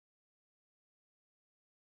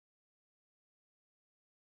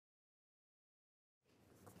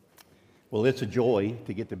Well, it's a joy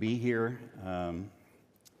to get to be here.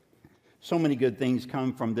 So many good things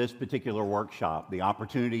come from this particular workshop. The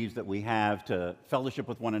opportunities that we have to fellowship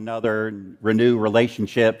with one another, renew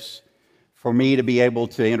relationships. For me to be able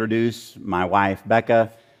to introduce my wife,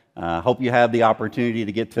 Becca. Hope you have the opportunity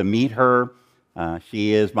to get to meet her.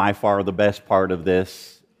 She is by far the best part of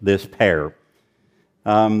this pair.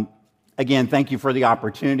 Again, thank you for the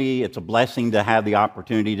opportunity. It's a blessing to have the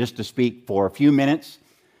opportunity just to speak for a few minutes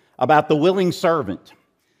about the willing servant.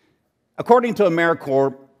 According to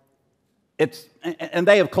AmeriCorps, and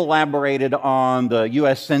they have collaborated on the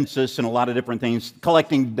U.S. Census and a lot of different things,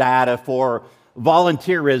 collecting data for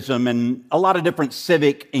volunteerism and a lot of different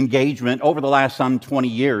civic engagement over the last some 20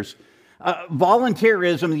 years.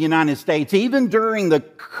 Volunteerism in the United States, even during the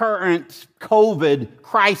current COVID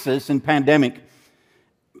crisis and pandemic,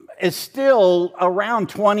 is still around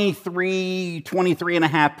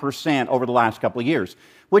 23.5% over the last couple of years,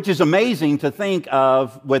 which is amazing to think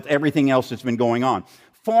of with everything else that's been going on.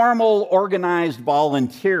 Formal organized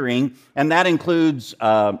volunteering, and that includes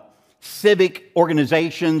civic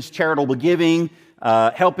organizations, charitable giving,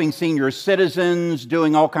 helping senior citizens,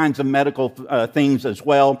 doing all kinds of medical things as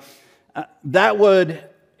well.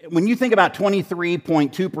 When you think about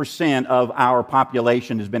 23.2% of our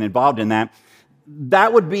population has been involved in that,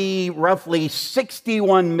 that would be roughly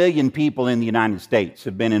 61 million people in the United States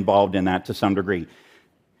have been involved in that to some degree.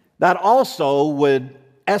 That also would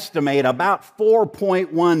estimate about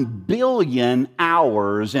 4.1 billion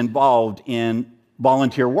hours involved in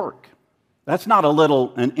volunteer work. That's not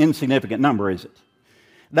an insignificant number, is it?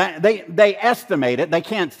 They estimate it, they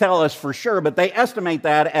can't tell us for sure, but they estimate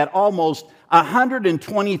that at almost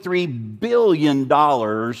 $123 billion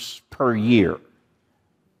per year.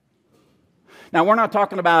 Now, we're not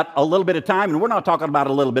talking about a little bit of time, and we're not talking about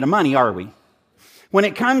a little bit of money, are we? When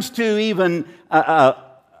it comes to even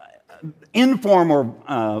informal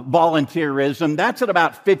volunteerism, that's at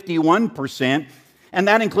about 51%, and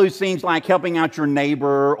that includes things like helping out your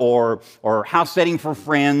neighbor or house sitting for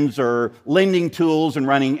friends or lending tools and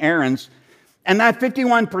running errands. And that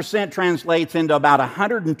 51% translates into about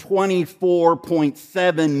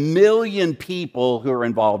 124.7 million people who are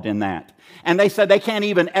involved in that. And they said they can't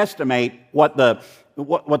even estimate what the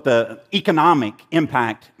economic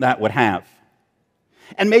impact that would have.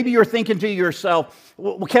 And maybe you're thinking to yourself,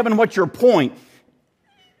 well, Kevin, what's your point?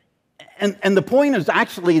 And the point is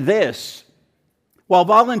actually this. While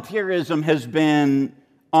volunteerism has been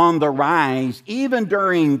on the rise, even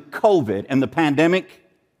during COVID and the pandemic,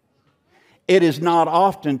 it is not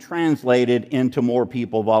often translated into more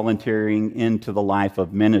people volunteering into the life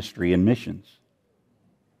of ministry and missions.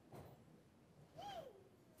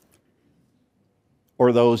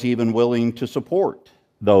 Or those even willing to support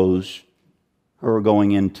those who are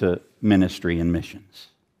going into ministry and missions.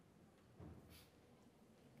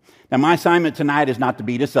 Now, my assignment tonight is not to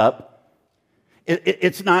beat us up.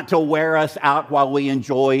 It's not to wear us out while we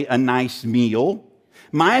enjoy a nice meal.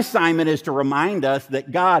 My assignment is to remind us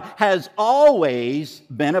that God has always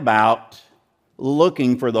been about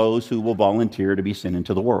looking for those who will volunteer to be sent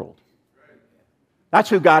into the world. That's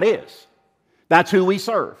who God is. That's who we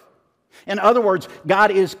serve. In other words, God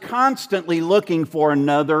is constantly looking for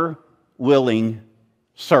another willing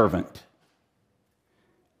servant.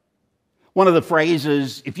 One of the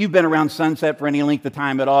phrases, if you've been around Sunset for any length of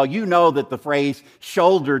time at all, you know that the phrase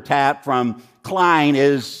shoulder tap from Klein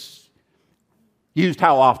is used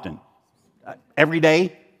how often? Every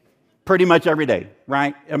day? Pretty much every day,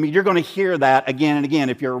 right? I mean, you're going to hear that again and again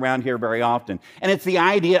if you're around here very often. And it's the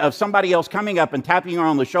idea of somebody else coming up and tapping you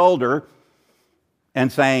on the shoulder and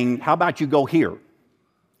saying, how about you go here?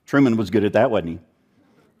 Truman was good at that, wasn't he?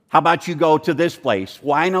 How about you go to this place?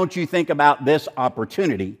 Why don't you think about this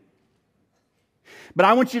opportunity? But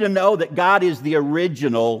I want you to know that God is the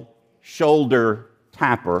original shoulder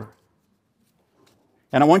tapper.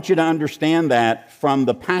 And I want you to understand that from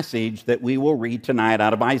the passage that we will read tonight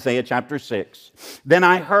out of Isaiah chapter 6. Then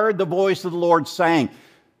I heard the voice of the Lord saying,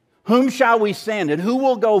 whom shall we send and who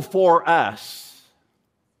will go for us?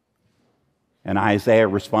 And Isaiah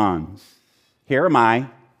responds, here am I.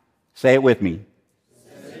 Say it with me.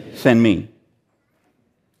 Send me.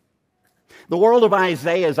 The world of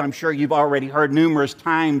Isaiah, as I'm sure you've already heard numerous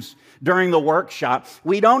times during the workshop,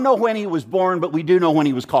 we don't know when he was born, but we do know when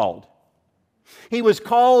he was called. He was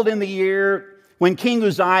called in the year when King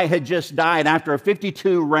Uzziah had just died after a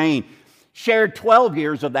 52 reign, shared 12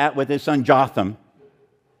 years of that with his son Jotham.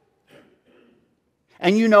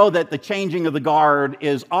 And you know that the changing of the guard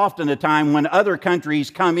is often a time when other countries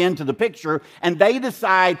come into the picture and they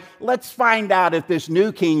decide, let's find out if this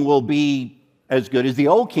new king will be as good as the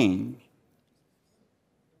old king.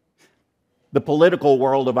 The political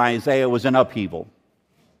world of Isaiah was in upheaval.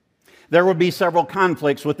 There would be several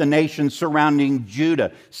conflicts with the nations surrounding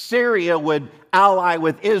Judah. Syria would ally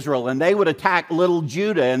with Israel, and they would attack little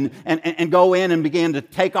Judah and go in and begin to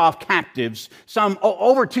take off captives.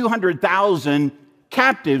 Over 200,000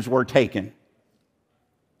 captives were taken.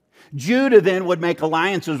 Judah then would make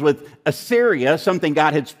alliances with Assyria, something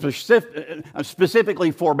God had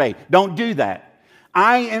specifically forbade. Don't do that.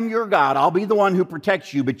 I am your God. I'll be the one who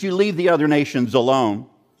protects you, but you leave the other nations alone.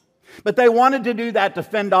 But they wanted to do that to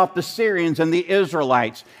fend off the Syrians and the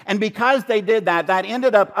Israelites. And because they did that, that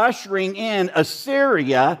ended up ushering in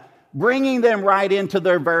Assyria, bringing them right into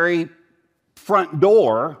their very front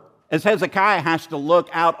door, as Hezekiah has to look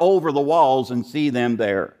out over the walls and see them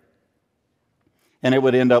there. And it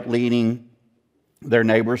would end up leading their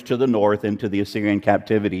neighbors to the north into the Assyrian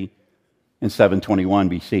captivity in 721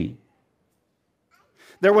 BC.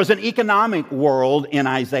 There was an economic world in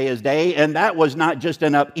Isaiah's day, and that was not just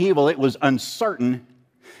an upheaval, it was uncertain.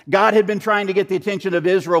 God had been trying to get the attention of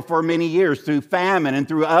Israel for many years through famine and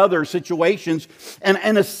through other situations and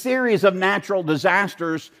a series of natural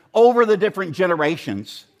disasters over the different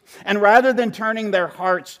generations. And rather than turning their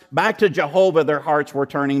hearts back to Jehovah, their hearts were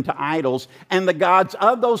turning to idols and the gods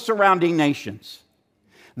of those surrounding nations.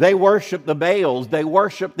 They worshiped the Baals, they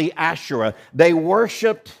worshiped the Asherah, they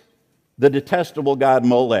worshiped the detestable god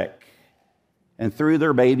Molech, and threw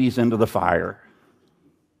their babies into the fire.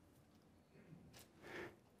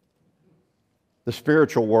 The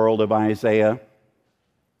spiritual world of Isaiah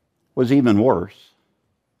was even worse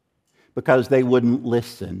because they wouldn't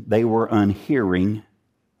listen. They were unhearing.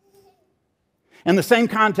 In the same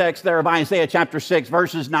context there of Isaiah chapter 6,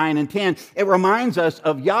 verses 9 and 10, it reminds us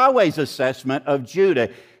of Yahweh's assessment of Judah.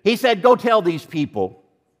 He said, go tell these people,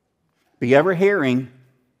 be ever hearing,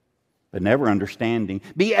 but never understanding.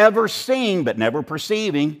 Be ever seeing, but never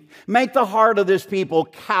perceiving. Make the heart of this people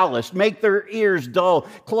calloused. Make their ears dull.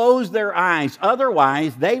 Close their eyes.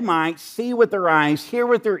 Otherwise, they might see with their eyes, hear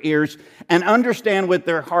with their ears, and understand with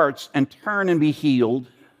their hearts, and turn and be healed.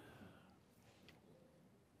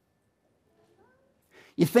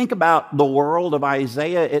 You think about the world of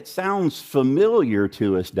Isaiah, it sounds familiar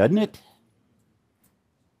to us, doesn't it?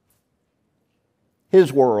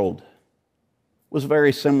 His world was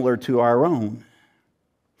very similar to our own.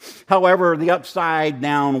 However, the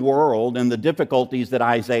upside-down world and the difficulties that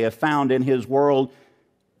Isaiah found in his world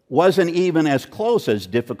wasn't even as close as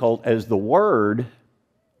difficult as the word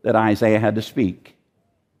that Isaiah had to speak.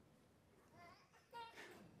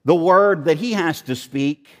 The word that he has to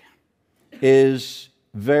speak is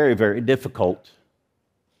very, very difficult.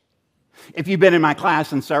 If you've been in my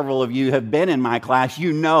class, and several of you have been in my class,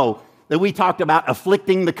 you know that we talked about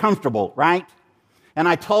afflicting the comfortable, right? And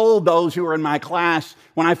I told those who were in my class,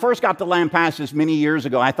 when I first got to Lampasas many years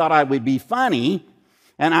ago, I thought I would be funny.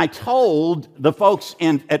 And I told the folks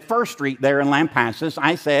at First Street there in Lampasas,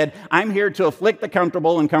 I said, I'm here to afflict the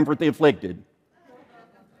comfortable and comfort the afflicted.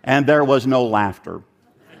 And there was no laughter.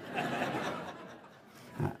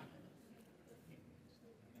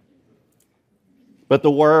 But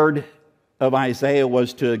the word of Isaiah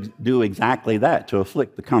was to do exactly that, to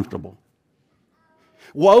afflict the comfortable.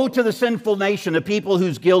 Woe to the sinful nation, a people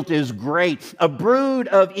whose guilt is great, a brood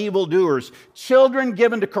of evildoers, children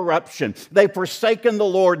given to corruption. They've forsaken the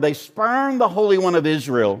Lord. They spurn the Holy One of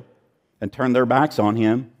Israel and turn their backs on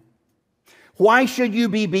him. Why should you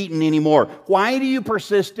be beaten anymore? Why do you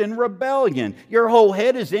persist in rebellion? Your whole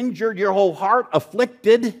head is injured, your whole heart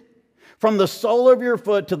afflicted. From the sole of your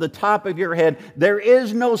foot to the top of your head, there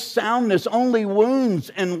is no soundness, only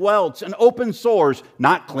wounds and welts and open sores,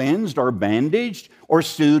 not cleansed or bandaged or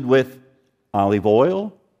soothed with olive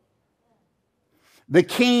oil. The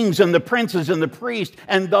kings and the princes and the priests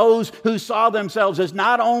and those who saw themselves as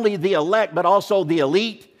not only the elect but also the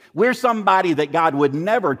elite, we're somebody that God would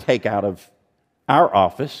never take out of our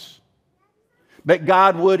office, but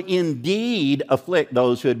God would indeed afflict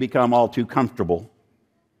those who had become all too comfortable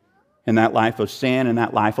in that life of sin and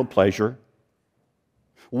that life of pleasure.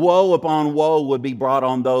 Woe upon woe would be brought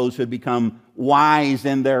on those who had become wise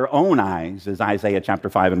in their own eyes, as Isaiah chapter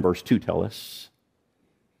 5 and verse 2 tell us.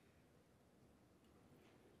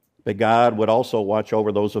 But God would also watch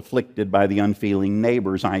over those afflicted by the unfeeling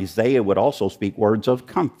neighbors. Isaiah would also speak words of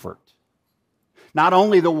comfort. Not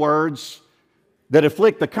only the words that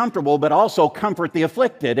afflict the comfortable, but also comfort the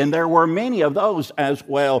afflicted. And there were many of those as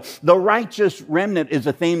well. The righteous remnant is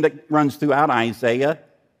a theme that runs throughout Isaiah.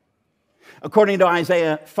 According to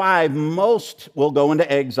Isaiah 5, most will go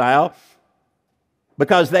into exile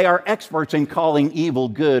because they are experts in calling evil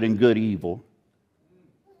good and good evil.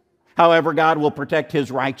 However, God will protect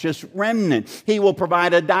his righteous remnant. He will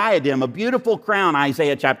provide a diadem, a beautiful crown.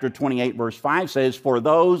 Isaiah chapter 28, verse 5 says, for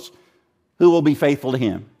those who will be faithful to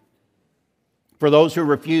him, for those who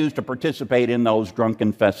refuse to participate in those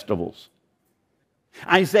drunken festivals.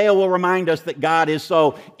 Isaiah will remind us that God is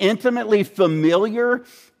so intimately familiar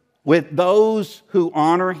with those who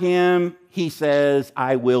honor him. He says,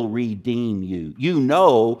 I will redeem you. You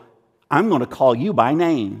know, I'm going to call you by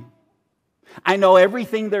name. I know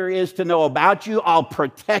everything there is to know about you. I'll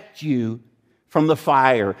protect you from the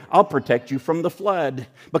fire. I'll protect you from the flood,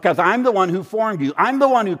 because I'm the one who formed you. I'm the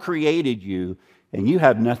one who created you, and you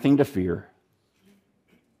have nothing to fear.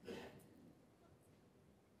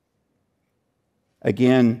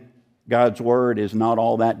 Again, God's word is not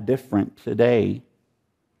all that different today.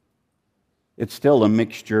 It's still a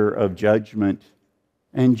mixture of judgment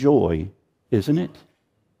and joy, isn't it?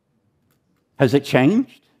 Has it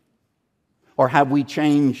changed? Or have we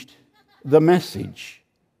changed the message?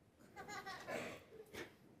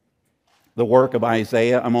 The work of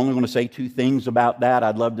Isaiah, I'm only going to say two things about that.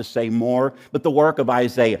 I'd love to say more. But the work of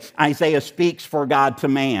Isaiah. Isaiah speaks for God to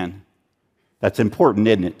man. That's important,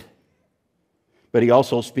 isn't it? But he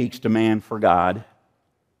also speaks to man for God.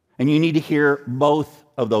 And you need to hear both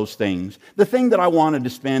of those things. The thing that I wanted to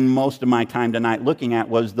spend most of my time tonight looking at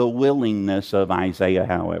was the willingness of Isaiah,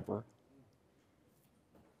 however.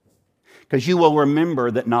 Because you will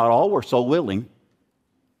remember that not all were so willing.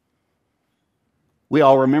 We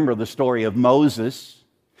all remember the story of Moses.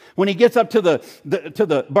 When he gets up to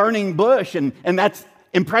the burning bush, and that's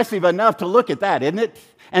impressive enough to look at that, isn't it?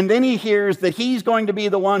 And then he hears that he's going to be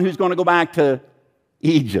the one who's going to go back to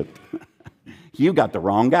Egypt. You got the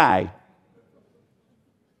wrong guy.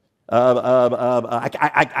 I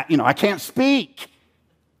can't speak.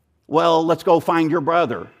 Well, let's go find your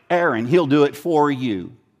brother, Aaron. He'll do it for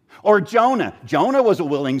you. Or Jonah. Jonah was a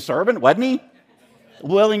willing servant, wasn't he?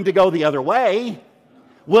 Willing to go the other way.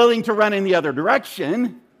 Willing to run in the other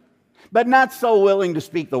direction. But not so willing to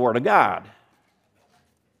speak the word of God.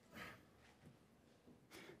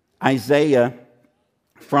 Isaiah,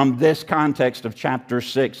 from this context of chapter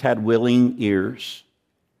 6, had willing ears.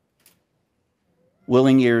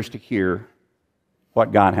 Willing ears to hear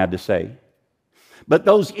what God had to say. But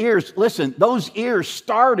those ears, listen, those ears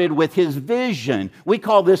started with his vision. We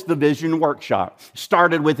call this the vision workshop.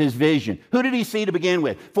 Started with his vision. Who did he see to begin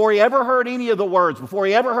with? Before he ever heard any of the words, before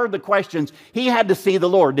he ever heard the questions, he had to see the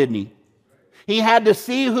Lord, didn't he? He had to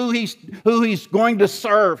see who he's going to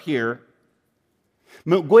serve here.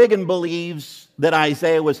 McGuigan believes that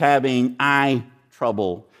Isaiah was having eye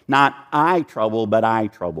trouble. Not eye trouble, but eye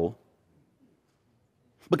trouble.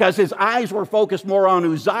 Because his eyes were focused more on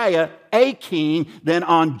Uzziah, a king, than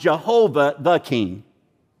on Jehovah, the king.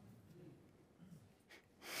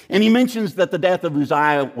 And he mentions that the death of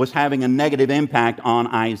Uzziah was having a negative impact on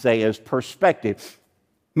Isaiah's perspective.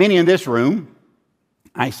 Many in this room,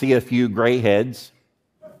 I see a few gray heads.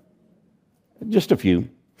 Just a few.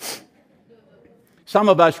 Some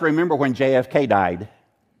of us remember when JFK died.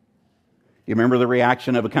 You remember the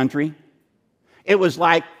reaction of a country? It was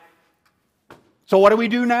like, so what do we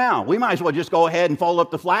do now? We might as well just go ahead and fold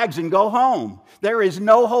up the flags and go home. There is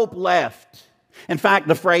no hope left. In fact,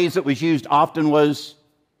 the phrase that was used often was,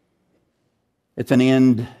 it's an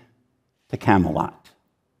end to Camelot.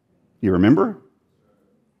 You remember?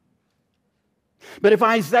 But if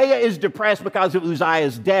Isaiah is depressed because of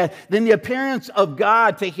Uzziah's death, then the appearance of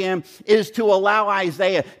God to him is to allow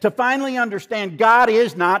Isaiah to finally understand God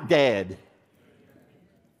is not dead.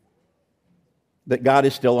 That God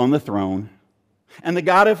is still on the throne. And the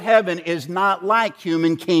God of heaven is not like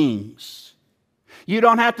human kings. You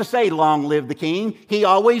don't have to say, long live the king. He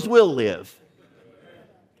always will live.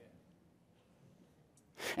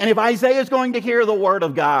 And if Isaiah is going to hear the word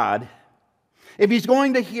of God, if he's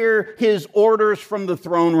going to hear his orders from the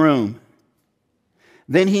throne room,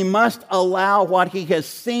 then he must allow what he has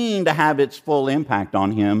seen to have its full impact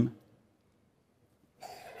on him.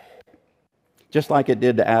 Just like it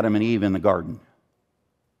did to Adam and Eve in the garden.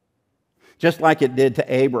 Just like it did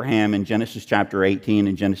to Abraham in Genesis chapter 18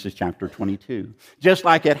 and Genesis chapter 22. Just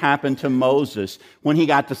like it happened to Moses when he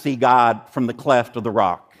got to see God from the cleft of the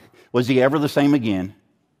rock. Was he ever the same again?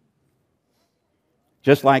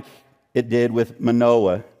 Just like it did with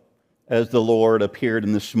Manoah as the Lord appeared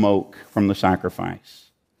in the smoke from the sacrifice.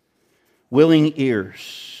 Willing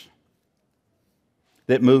ears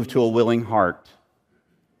that move to a willing heart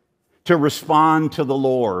to respond to the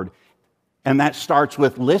Lord. And that starts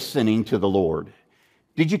with listening to the Lord.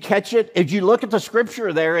 Did you catch it? If you look at the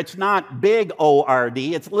scripture there, it's not big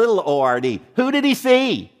O-R-D, it's little O-R-D. Who did he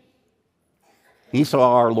see? He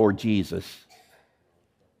saw our Lord Jesus.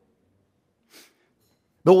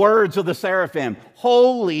 The words of the seraphim,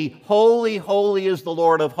 holy, holy, holy is the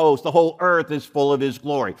Lord of hosts. The whole earth is full of His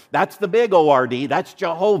glory. That's the big O-R-D. That's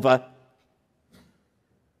Jehovah.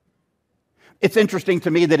 It's interesting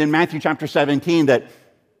to me that in Matthew chapter 17 that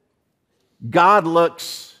God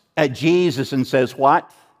looks at Jesus and says,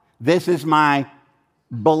 what? This is my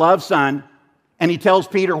beloved Son. And He tells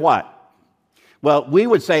Peter what? Well, we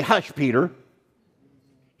would say, hush, Peter.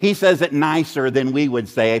 He says it nicer than we would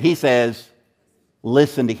say it. He says,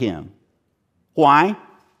 listen to Him. Why?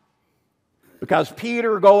 Because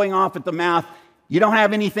Peter going off at the mouth, you don't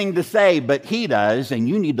have anything to say, but he does, and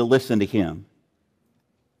you need to listen to him.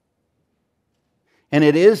 And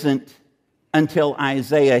it isn't until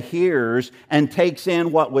Isaiah hears and takes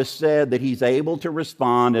in what was said that he's able to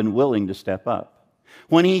respond and willing to step up.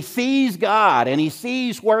 When he sees God and he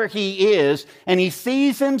sees where he is and he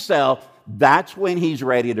sees himself, that's when he's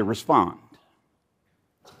ready to respond.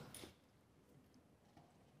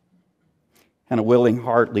 And a willing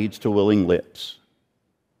heart leads to willing lips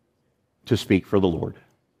to speak for the Lord.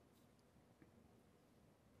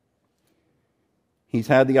 He's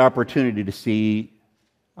had the opportunity to see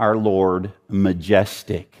our Lord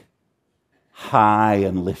majestic, high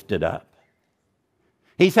and lifted up.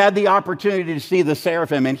 He's had the opportunity to see the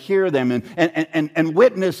seraphim and hear them and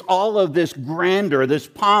witness all of this grandeur, this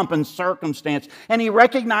pomp and circumstance. And he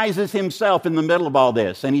recognizes himself in the middle of all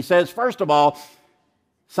this. And he says, first of all,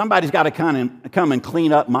 somebody's got to come and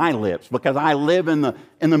clean up my lips because I live in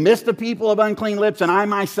the midst of people of unclean lips and I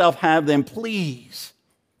myself have them. Please.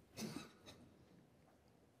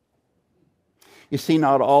 You see,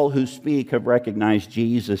 not all who speak have recognized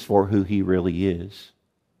Jesus for who he really is.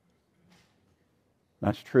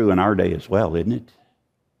 That's true in our day as well, isn't it?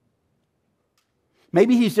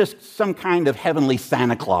 Maybe he's just some kind of heavenly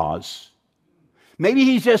Santa Claus. Maybe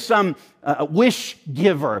he's just some wish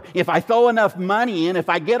giver. If I throw enough money in, if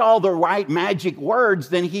I get all the right magic words,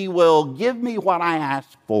 then he will give me what I ask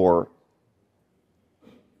for.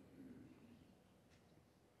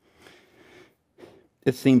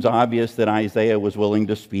 It seems obvious that Isaiah was willing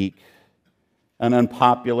to speak an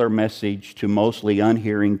unpopular message to mostly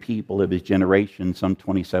unhearing people of his generation some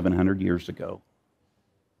 2,700 years ago.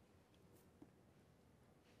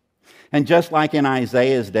 And just like in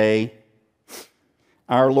Isaiah's day,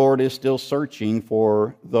 our Lord is still searching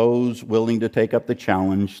for those willing to take up the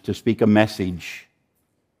challenge to speak a message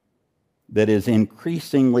that is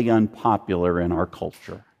increasingly unpopular in our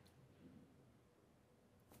culture.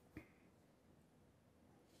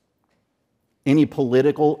 Any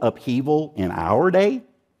political upheaval in our day?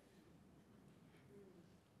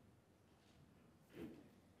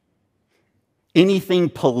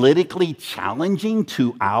 Anything politically challenging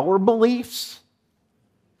to our beliefs?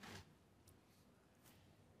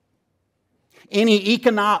 Any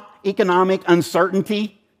economic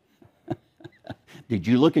uncertainty? Did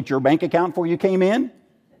you look at your bank account before you came in?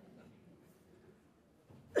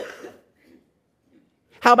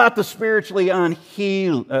 How about the spiritually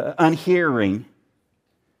unhearing,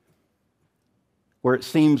 where it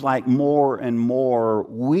seems like more and more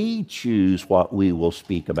we choose what we will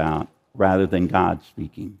speak about rather than God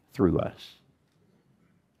speaking through us?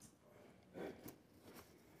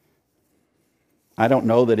 I don't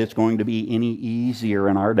know that it's going to be any easier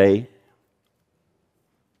in our day.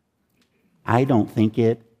 I don't think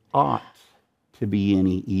it ought to be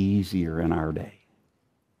any easier in our day.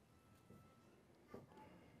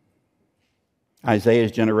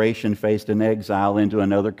 Isaiah's generation faced an exile into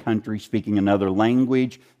another country, speaking another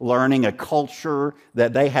language, learning a culture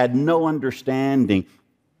that they had no understanding.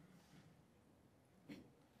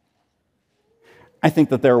 I think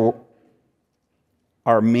that there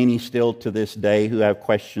are many still to this day who have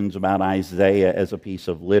questions about Isaiah as a piece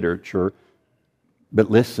of literature. But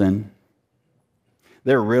listen,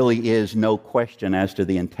 there really is no question as to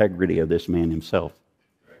the integrity of this man himself.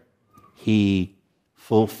 He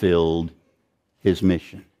fulfilled his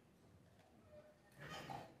mission.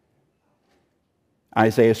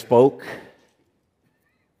 Isaiah spoke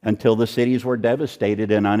until the cities were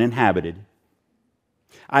devastated and uninhabited.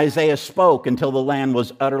 Isaiah spoke until the land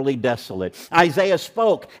was utterly desolate. Isaiah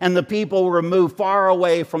spoke and the people were moved far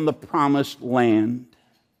away from the promised land.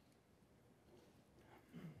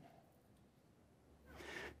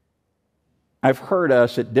 I've heard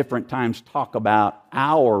us at different times talk about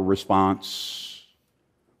our response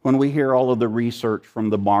when we hear all of the research from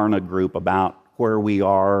the Barna Group about where we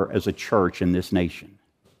are as a church in this nation,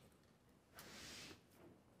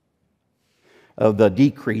 of the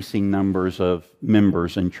decreasing numbers of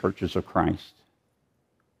members in churches of Christ.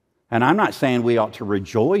 And I'm not saying we ought to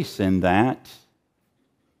rejoice in that.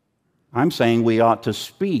 I'm saying we ought to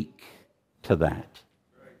speak to that.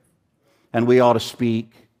 And we ought to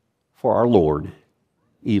speak for our Lord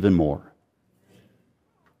even more.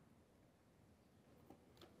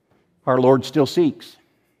 Our Lord still seeks.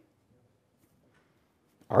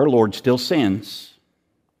 Our Lord still sins.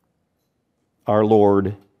 Our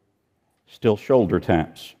Lord still shoulder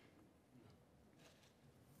taps.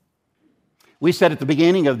 We said at the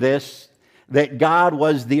beginning of this that God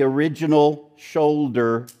was the original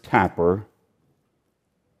shoulder tapper.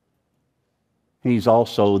 He's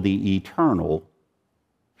also the eternal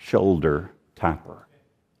shoulder tapper.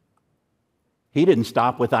 He didn't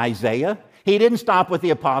stop with Isaiah. He didn't stop with the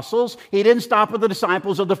apostles. He didn't stop with the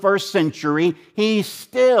disciples of the first century. He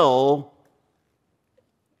still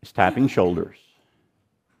is tapping shoulders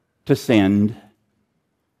to send,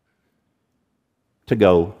 to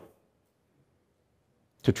go,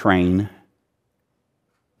 to train,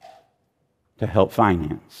 to help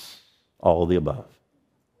finance, all of the above.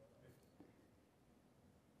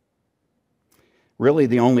 Really,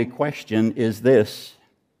 the only question is this: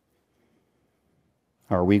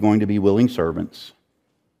 are we going to be willing servants,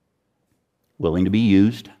 willing to be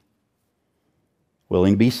used,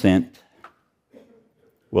 willing to be sent,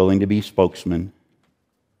 willing to be spokesmen,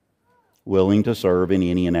 willing to serve in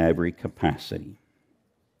any and every capacity?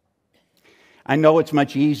 I know it's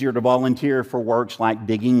much easier to volunteer for works like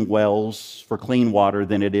digging wells for clean water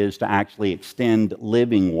than it is to actually extend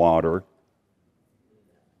living water.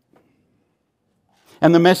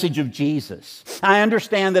 And the message of Jesus. I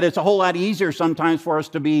understand that it's a whole lot easier sometimes for us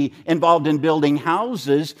to be involved in building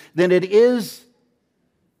houses than it is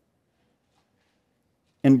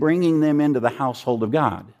in bringing them into the household of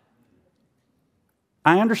God.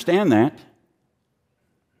 I understand that.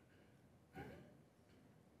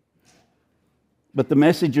 But the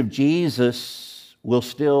message of Jesus will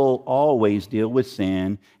still always deal with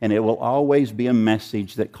sin, and it will always be a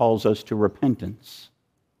message that calls us to repentance.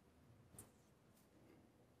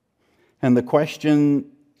 And the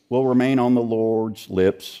question will remain on the Lord's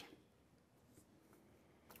lips: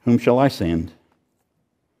 whom shall I send?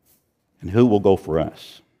 And who will go for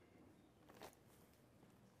us?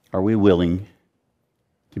 Are we willing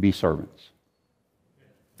to be servants?